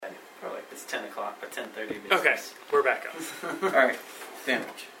it's 10 o'clock, but 10:30. Okay, we're back up. Alright, damage.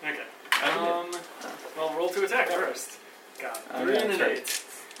 Okay. Well, roll to attack first. God, 3 and an 8.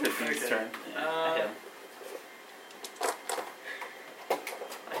 15's turn. Yeah, I hit him.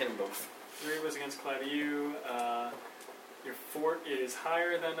 I hit him both. 3 was against Claudiu. Your fort is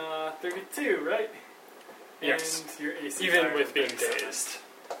higher than 32, right? Yes. And your AC is Even higher with than being 37. dazed.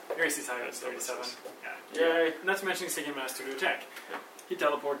 Your AC is higher than 37. Yeah. Yay. Not to mention he's taking Master to attack. He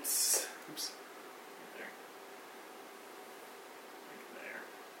teleports. Oops. There.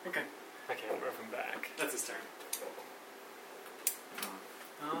 There. Okay. I can't move him back. That's his turn.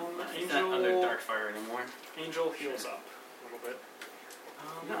 He's not under Angel. Darkfire anymore. Angel heals up a little bit.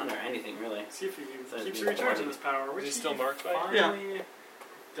 Not under anything, really. See if he Says keeps be recharging bloody. this power, which Is he still marked by? finally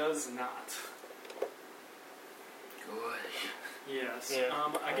does not. Good. Yes.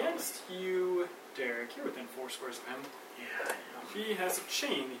 Yeah. Against you, Derek, you're within 4 squares of him. Yeah, He has a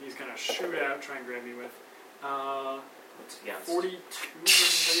chain he's going to shoot out, try and grab you with. yeah. 42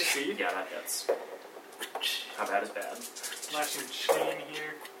 is AC. Yeah, that hits. How bad is bad? Flashing chain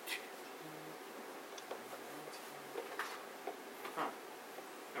here. Huh.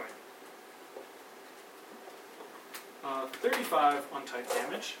 Oh, wait. 35 on-type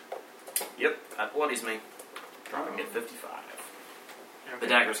damage. Yep, that bloodies me. Dropping at 55. Okay. The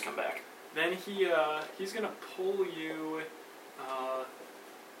daggers come back. Then he's going to pull you...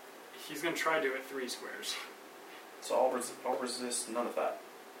 he's going to try to do it 3 squares. So I'll resist none of that.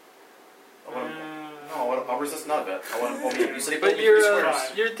 I'll I'll resist none of it. I want him to pull me. You said he But pulled me 3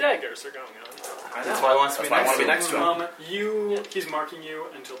 squares. your daggers are going on. I know. That's why he wants to be That's why I want to be next next to him. He's marking you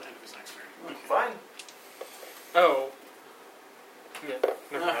until the end of his next turn. Fine. Oh. Yeah,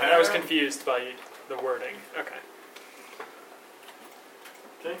 never mind. I was confused by the wording. Okay.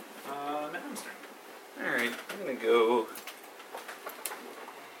 Okay, Nahum's turn. Alright, I'm gonna go.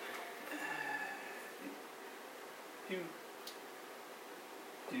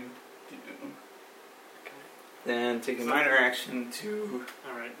 Then take a minor action to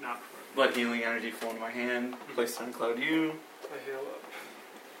Alright, not let healing energy flow into my hand, place it on Claudiu. I heal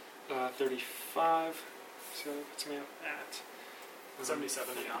up 35, so that puts me up at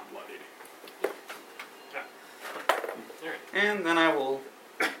 77 and not bloodied. Alright. And then I will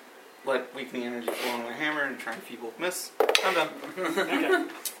let weakening energy flow into my hammer and try and feeble miss. I'm done. Okay.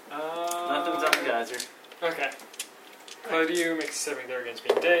 Nothing's on the geyser. Okay. Claudiu makes a saving throw against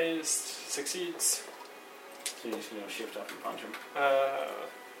being dazed. Succeeds. So you're just going to shift up and punch him.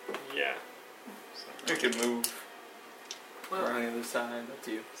 Yeah. I could move Well, on the other side, up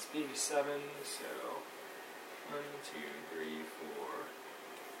to you. speed is 7, so 1, 2, 3, 4,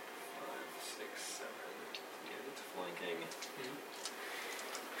 5, 6, 7 to get into flanking.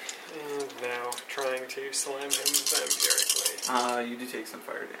 And now trying to slam him vampirically. You do take some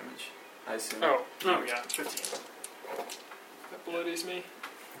fire damage, I assume. Oh, yeah, 15. that bloodies me.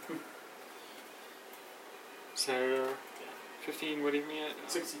 So, 15, what do you mean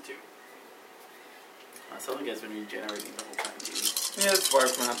at? 62. That's all the guys been regenerating the whole time, dude. Yeah, that's why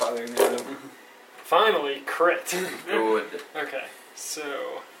we're not bothering you though. Finally, crit. Good. Okay,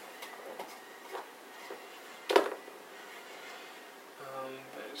 so...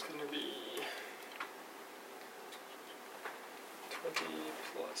 there's going to be 20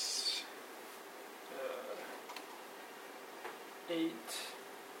 plus 8,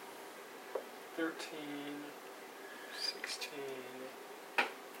 13, 16,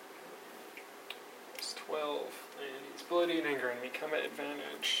 it's 12, and he's bloody and angry enemy combat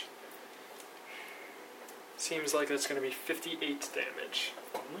advantage. Seems like that's going to be 58 damage.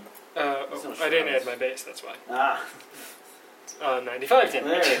 There's no I didn't shrubs. add my base, that's why. Ah, 95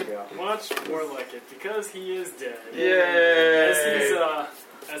 damage. there you go. Much more like it, because he is dead. Yay!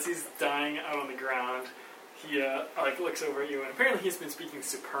 As he's dying out on the ground, he looks over at you, and apparently he's been speaking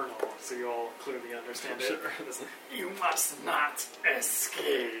supernal, so you all clearly understand it. You must not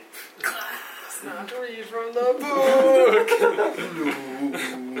escape. Let's not read from the book.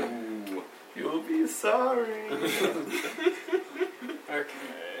 No. You'll be sorry. Okay.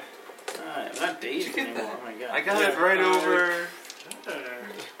 Alright, I'm not dazed Did you get anymore. that? Oh my god. I got it right over.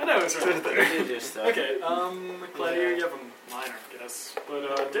 I know it's right there. You did your stuff. Okay, Claudia, you have a minor guess,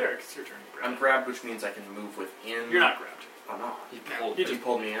 but Derek, it's your turn. I'm grabbed, which means I can move within. You're not grabbed. Oh no. He He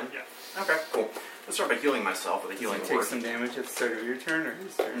pulled me in? Yeah. Okay, cool. Let's start by healing myself with a Does healing he take word. some damage at the start of your turn or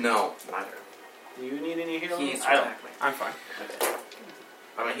his turn? No, neither. Do you need any healing? He's I don't. exactly. I'm fine. Okay.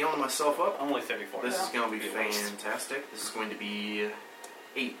 I'm healing myself up. I'm only 34. This is now. going to be Be waste. fantastic. This is going to be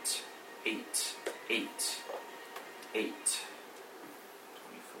 8, 8, 8, 8,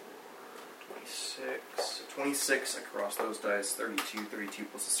 24, 26 across those dice. 32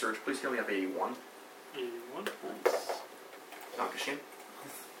 plus the surge. Please heal me up 81. 81. Nice. Nakashin.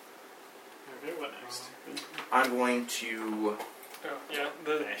 Okay, what next? I'm going to... Oh, yeah,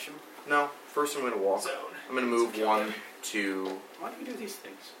 the Dash him. No, first I'm going to walk. zone. I'm going to move 1, 2, Why do you do these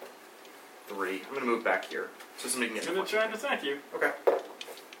things? 3. I'm going to move back here. So somebody can He's get gonna try and attack you. Okay.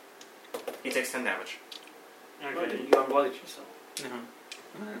 He takes 10 damage. Why Okay. did you unblooded yourself?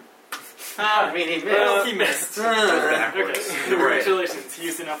 No. I mean, he missed. Well, he missed. Backwards. Okay. You're right. Congratulations. He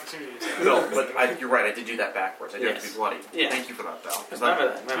used an opportunity. No, but you're right. I did do that backwards. I did have to Yes. be bloody. Yeah. Thank you for that, Val. 'Cause Remember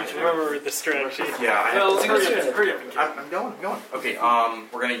that- that. Remember that. Remember the strategy. Yeah, I Well, have hurry up and kill. I'm going. Okay,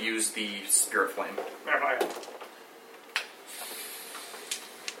 we're gonna use the Spirit Flame.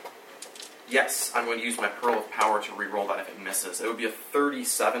 Yes, I'm going to use my Pearl of Power to re-roll that if it misses. It would be a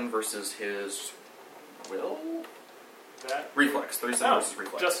 37 versus his will? That. Reflex. 37 Oh, versus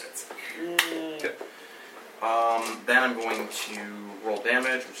reflex. just hits. Good. Then I'm going to roll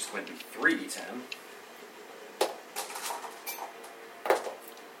damage, which is going to be 3d10.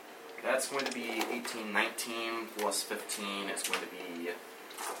 That's going to be 18, 19 plus 15 is going to be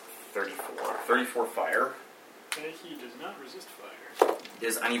 34. 34 fire. Okay, he does not resist fire.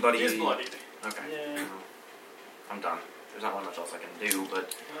 Is anybody... He is bloodied. Okay. Yeah. I'm done. There's not really much else I can do,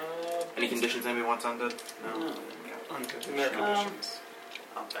 but... Uh, Any conditions anybody wants undone? No. Okay. In their Um, conditions.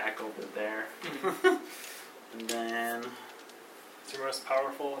 I'll back over there. And then... It's your most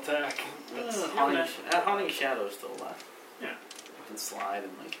powerful attack. Haunting Shadow's still left. Yeah. I can slide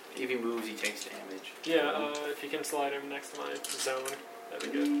and, like, if he moves, he takes damage. Yeah, if you can slide him next to my zone,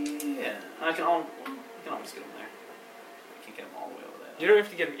 that'd be good. Yeah. I can almost get him there. I can't get him all the way over there. You don't have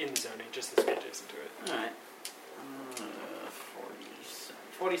to get him in zone, he just has to be adjacent to it. Alright.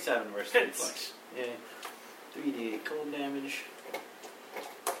 47 versus Hits. reflex. Yeah. 3d8 cold damage.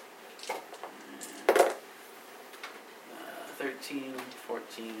 13,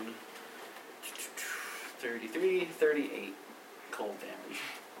 14, 33, 38 cold damage.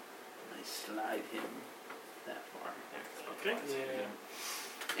 I slide him that far. Okay.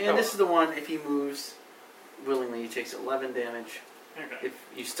 Yeah. And this is the one, if he moves willingly, he takes 11 damage. Okay. If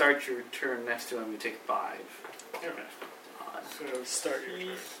you start your turn next to him, you take 5. Okay. Odd. So Start your he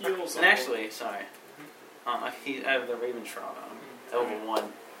turn. heals. And actually, sorry, I have the Raven Shroud on him. Over 1.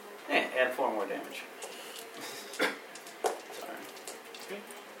 Yeah, add 4 more damage. Sorry. Okay.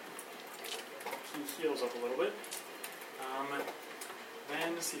 He heals up a little bit.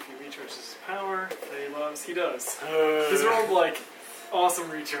 Then see if he recharges his power. That he loves. He does. These are all like awesome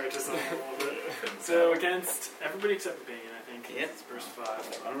recharges on him a little bit. So against everybody except Bane, I think. Yep. It's burst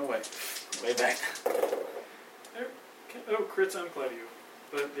 5. Run away. Way back. Okay. Oh, crits on Claudio.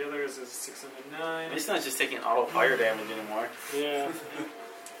 But the other is a 6 and a 9. He's not just taking auto fire damage anymore. Yeah.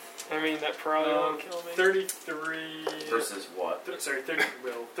 I mean, that probably won't kill me. 33. Versus what? Sorry, 30.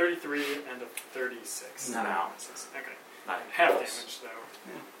 Will 33 and a 36. No. Okay. Not even Half close. damage though.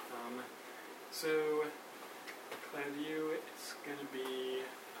 So Claudio, it's gonna be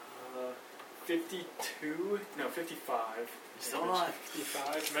 52. No, 55. Still alive.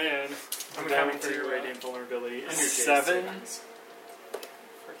 55, man. I'm down accounting for your to, radiant vulnerability and your Jade 7. savings.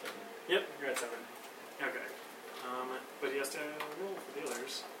 Freaking. Yep, you're at 7. Okay. But he has to roll for the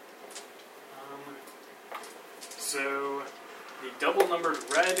others. So the double numbered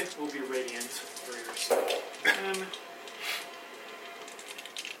red will be radiant for yourself. 10.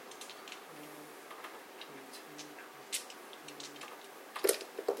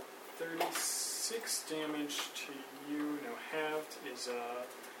 36 damage to you, no halved, is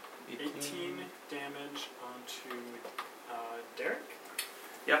 18 damage onto Derek.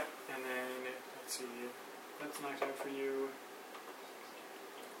 Yep. And then, let's see, that's knocked out for you.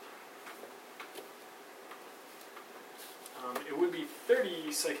 It would be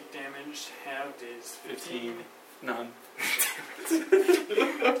 30 psychic damage, halved is 15. None.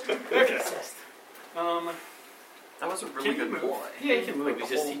 Okay. That was a really Can you good move? play. Yeah, he can move. Like He the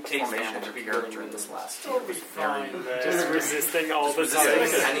just whole he takes formation damage of every character turn. in this last It'll game be was very fine. Just resisting all the resisting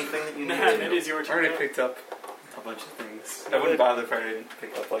time. anything that you need Nah, to it do. is your I turn. already picked up a bunch of things. I wouldn't bother if I didn't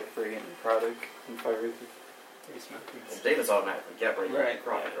pick up like Radiant Product and Fire Face Well, Mountains. Data's automatically get ready. Right.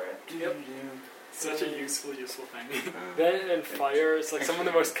 Product, right? Yep. Such a useful thing. That and fire is like some of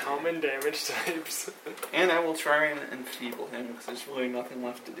the most common damage types. And I will try and enfeeble him because there's really nothing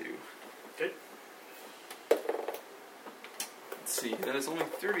left to do. Okay. Let's see, that is only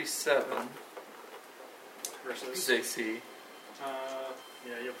 37 Versus. AC.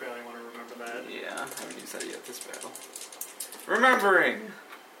 Yeah, you'll probably want to remember that. Yeah, I haven't used that yet this battle. Remembering!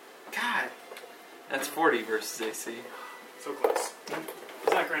 God! That's 40 versus AC. So close.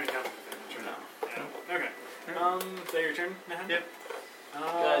 He's not granting health damage right now. Is that your turn, Mahan? Yep.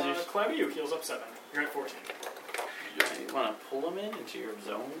 Guys, you're- Cloudy heals up 7. You're at 14. You want to pull him into your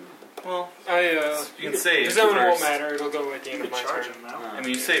zone? Well, I you can save the zone won't first. matter. It'll go at the You end of could my charge turn. him now. I mean,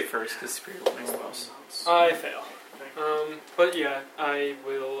 you save first because Spirit will make most. I fail. Okay. But yeah, I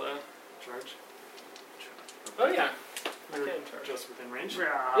will. Charge. Oh yeah. You're Okay, charge. just within range.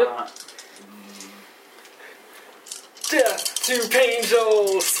 Yep. Death to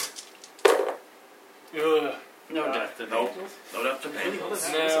Pangels! Ugh. No Uh, death to nope. angels. Load up to Pangels.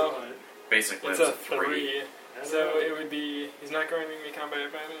 No. Basically, It's it's a 3. So So it would be. He's not granting me combat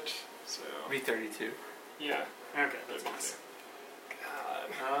advantage. So. Be 32. Yeah. okay, that's nice.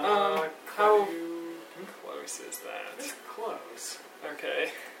 God. How close is that? It's close.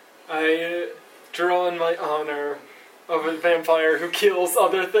 Okay. I draw in my honor of a vampire who kills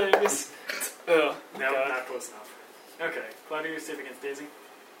other things. Ugh. No, God. not close enough. Okay, Cloudy, save against Daisy.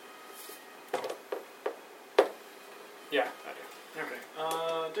 Yeah, I do. Okay,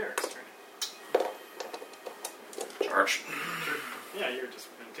 Derek's turn. Charge. Yeah, you're just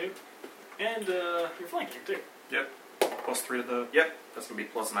within 2. And you're flanking too. Yep. Plus 3 to the. Yep. That's going to be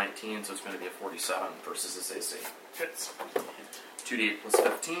plus 19, so it's going to be a 47 versus his AC. Hits. 2d8 plus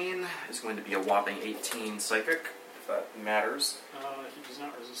 15 is going to be a whopping 18 psychic, if that matters. He does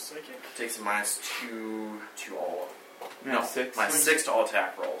not resist psychic. Takes a -2 to all. No, 6. -6 to all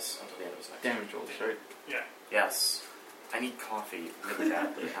attack rolls until the end of his next turn. Damage rolls, right? Yeah. Yes. I need coffee really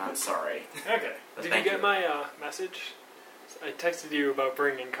badly. I'm sorry. Okay. But Did you thank get my message? I texted you about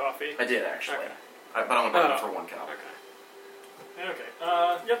bringing coffee. I did, actually. Okay. But I'm going to Oh. for 1 cup. Okay. Okay.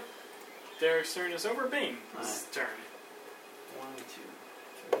 Yep. Derek's turn is over. Bane's turn. 1, 2,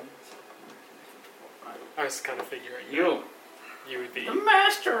 3, 4, 5. I was kind of figuring You, you would be. the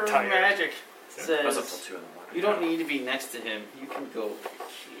master of tired. magic, That was a says full 2 in the morning. you don't need to be next to him. You can go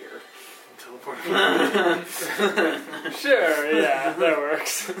here. Teleport. Sure, yeah, that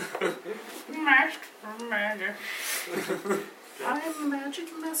works. Master of magic. I'm magic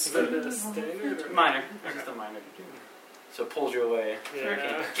Is master. that a standard? Or? Minor. Just a minor. So it pulls you away. Yeah.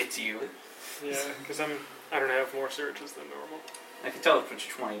 Can't get to you. Yeah, because I don't have more surges than normal. I can tell it puts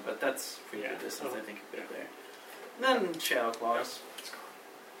you 20, but that's pretty Yeah. good distance. Oh. I think you get there. And then Shadow Claws.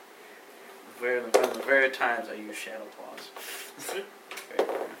 One of the very times I use Shadow Claws. Very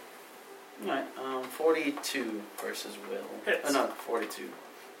rare. Alright, 42 versus Will. Hits. No, 42.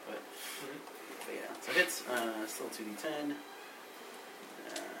 But yeah, so hits, still 2d10.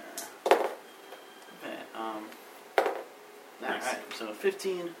 Nice. Alright, so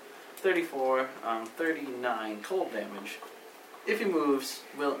 15, 34, 39 cold damage. If he moves,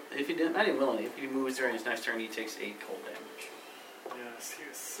 if he moves during his next turn, he takes 8 cold damage. Yes, he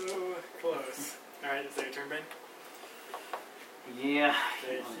was so close. Alright, is that your turn, Bane? Yeah.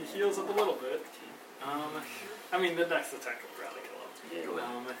 Okay, he heals up a little bit. I mean, the next attack will probably kill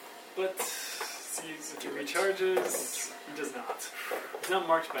him. Yeah. But sees if he recharges. He does not. He's not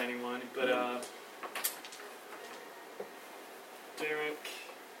marked by anyone, but Derek,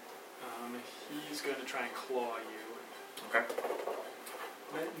 he's going to try and claw you. Okay.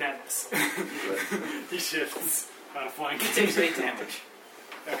 Madness. He shifts out of flank. He takes 8 damage.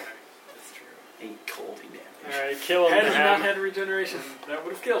 Okay, that's true. 8 cold damage. Alright, kill him. Had he not Ham. had regeneration, that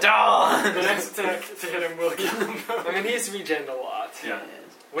would have killed him. Oh! The next attack to hit him will kill him. I mean, he's regen a lot. Yeah.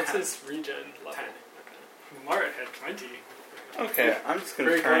 What's his regen level? 10. Okay. Marit had 20. Okay, I'm just going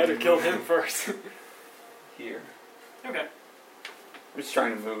Very to try glad and to kill move him first. here. Okay. I'm just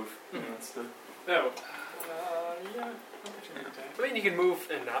trying to move. That's the... Oh. Yeah. Opportunity attack. I mean, you can move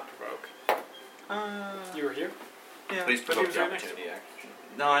and not provoke. You were here? Yeah. Please But he provoke was the right next to opportunity action.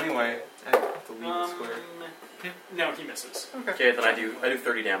 No, anyway, I have to leave the square. No, he misses. Okay, then I do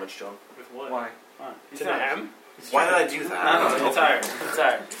 30 damage to him. With what? Why? He's To the tired. ham? Why did I do that? I don't know. He's tired. He's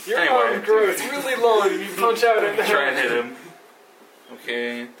tired. Your Anyway. arm grows really long and you punch out at the Try and ham. hit him.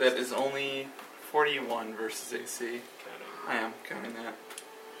 Okay, that is only 41 versus AC. I am counting that.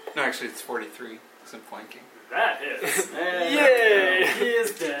 No, actually, it's 43 because I'm flanking. That hits. Yay! He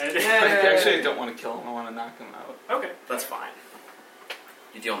is dead. Actually, I don't want to kill him. I want to knock him out. Okay. That's fine.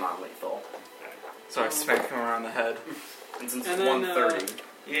 You deal non-lethal. So I smack him around the head. And since And it's then, 130,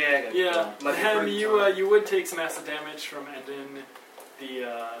 Yeah, I got Yeah. Let me Hem, bring you would take some acid damage from ending the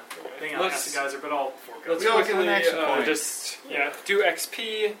thing on Let's- acid geyser, but I'll forego. Let's We always have an quickly action point. just do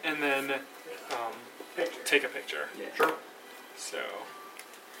XP and then Picture. take a picture. Yeah. sure. So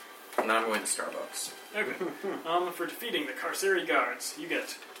And then I'm going to Starbucks. Okay. For defeating the Carceri guards, you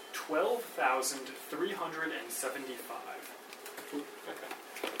get 12,375.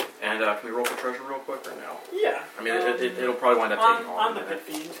 And can we roll for treasure real quick or no? Yeah. I mean, it'll probably wind up taking all on the of a pit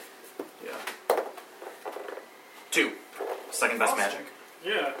minute. fiend. Yeah. 2. Second best Boss magic. check.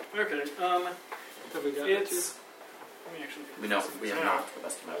 Yeah. Okay. Have we got It's. Let me actually. We know we have not, to the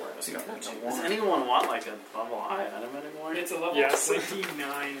best of my awareness, got that 2. Does anyone want like a level high item anymore? It's a level Yes. 29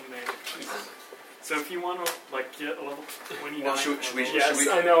 magic. So if you want to like get a level 29. Well, should we Yes,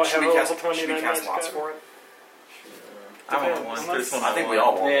 I know. I should have we a cast- level should we 29 cast magic lots item. for it? I want Depends. one. There's one I think we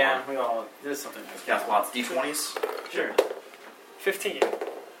all want Yeah, one. we all. There's something like Cast lots. D20s. Sure. 15.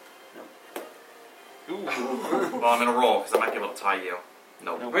 Well, I'm gonna roll because I might be able to tie you.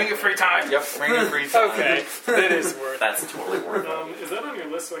 No. Bring it free time. Yep, ring it free time. Okay, that is worth. That's totally worth it. Is that on your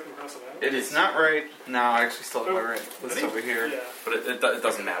list so I can cross it out? It is not right. No, I actually still have my right I list think- over here. Yeah. But it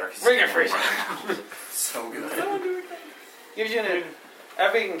doesn't matter. 'Cause Bring it it's free right. So good. Gives you an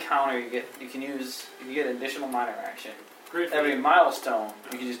every encounter you can use. You get additional minor action. Great. for Every you. milestone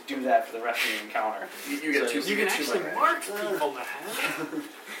you can just do that for the rest of the encounter. You get So 2. You can get two actually minor mark people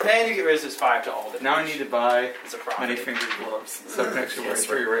now. And you get resist 5 to all damage. Now I need to buy It's a profit. many finger gloves, so I can actually wear Yes,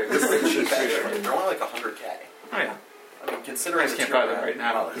 3 right. rings. Cheap, actually. They're only like 100K. Oh yeah, I mean, I considering just the can't buy tier them right we're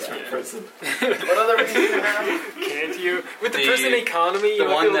now at. because we're in Yeah. prison. What other reason do you have? Can't you? With the The- prison economy, the you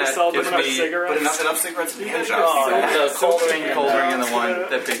might one be able to that sell them gives enough me- cigarettes. But enough cigarettes and hand Oh, jobs. yeah. The cold ring and, and the one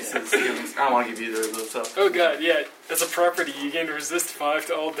that bases healings. I don't want to give either of those up. Oh god, yeah. As a property, you gain resist 5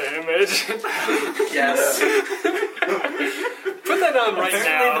 to all damage. Yes. Put that on right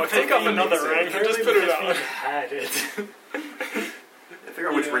Apparently now. the Take off 15 another is- rank and just apparently put the it on. 15 had it. Figure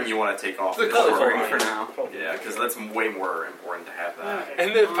out which ring you want to take off. The before colorful ring we're for ready. now. Yeah, because that's way more important to have that.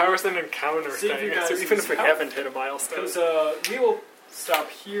 And the powers an encounter See if thing. you guys So even if we help. haven't hit a milestone. Because we will stop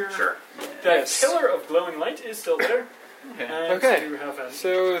here. Sure. The Yes. pillar of glowing light is still there. Okay. And Okay. you have an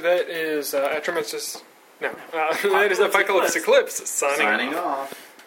So that is Atramantis. No. That is the Apocalypse Eclipse signing Signing off. off.